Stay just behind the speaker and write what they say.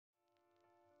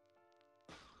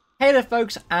Hey there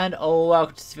folks, and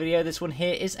welcome to this video. This one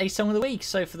here is a song of the week.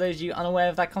 So for those of you unaware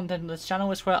of that content on this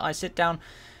channel, it's where I sit down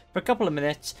for a couple of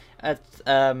minutes at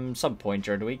some point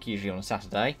during the week, usually on a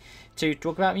Saturday, to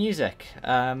talk about music.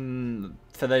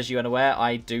 For those of you unaware,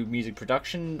 I do music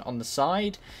production on the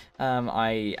side.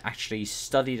 I actually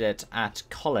studied it at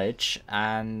college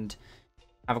and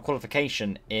have a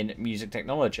qualification in music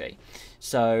technology.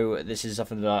 So this is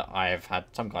something that I have had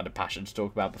some kind of passion to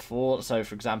talk about before. So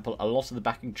for example, a lot of the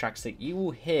backing tracks that you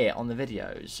will hear on the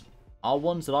videos are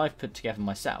ones that I've put together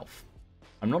myself.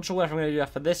 I'm not sure whether I'm going to do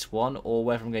that for this one or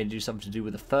whether I'm going to do something to do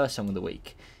with the first song of the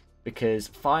week, because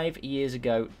 5 years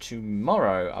ago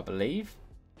tomorrow, I believe,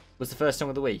 was the first song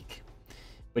of the week,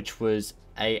 which was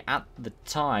a, at the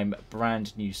time,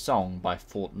 brand new song by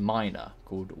Fort Minor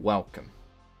called Welcome.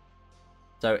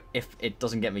 So if it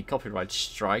doesn't get me copyright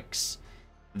strikes,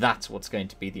 that's what's going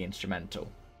to be the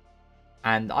instrumental.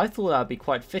 And I thought that would be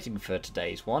quite fitting for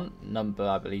today's one, number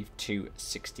I believe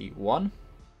 261.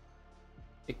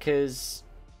 Because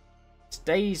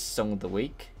today's song of the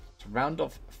week, to round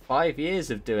off 5 years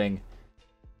of doing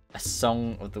a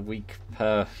song of the week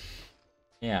per...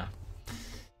 Yeah,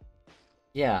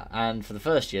 and for the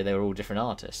first year they were all different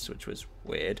artists, which was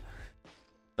weird.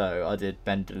 So I did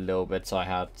bend it a little bit, so I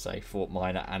had, say, Fort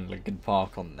Minor and Linkin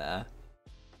Park on there.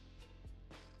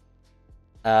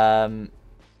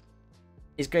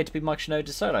 Is going to be Mike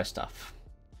Shinoda's solo stuff.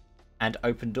 And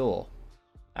Open Door.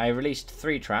 I released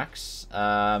 3 tracks.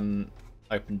 Open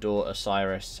Door,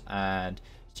 Osiris, and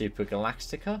Super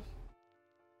Galactica.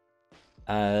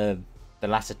 The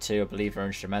latter 2, I believe, are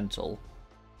instrumental.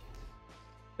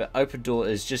 But Open Door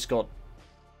has just got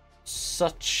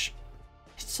such...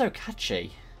 It's so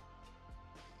catchy.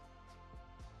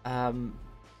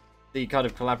 The kind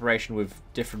of collaboration with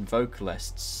different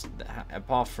vocalists.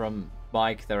 Apart from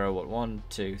Mike, there are, what, 1,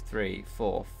 2, 3,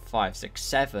 4, 5, 6,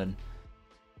 7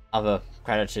 other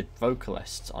credited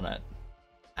vocalists on it.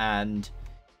 And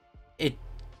it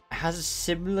has a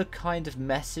similar kind of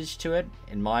message to it,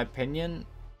 in my opinion,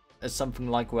 as something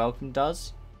like Welcome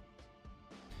does.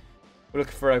 We're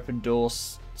looking for open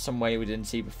doors, some way we didn't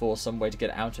see before, some way to get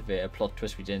out of it, a plot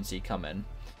twist we didn't see coming.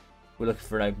 We're looking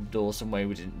for an open door, some way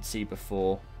we didn't see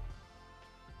before.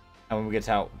 And when we get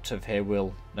out of here,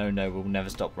 we'll never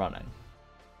stop running.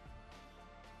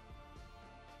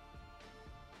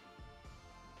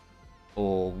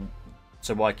 Or,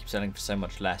 so why keep selling for so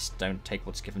much less? Don't take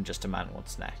what's given, just demand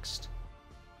what's next.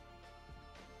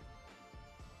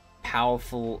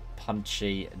 Powerful,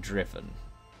 punchy, driven.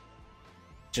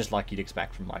 Just like you'd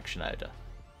expect from Mike Shinoda.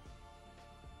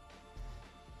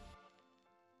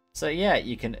 So yeah,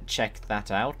 you can check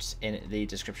that out in the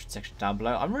description section down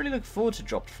below. I'm really looking forward to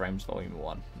Dropped Frames Volume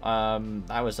 1.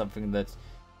 That was something that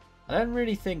I don't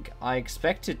really think I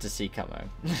expected to see coming.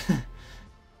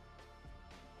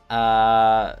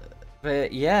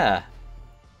 But yeah,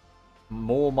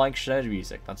 more Mike Shinoda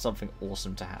music. That's something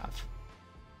awesome to have.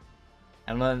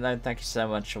 And then thank you so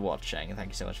much for watching, and thank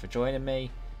you so much for joining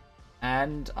me.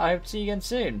 And I hope to see you again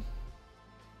soon.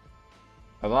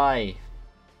 Bye bye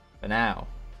for now.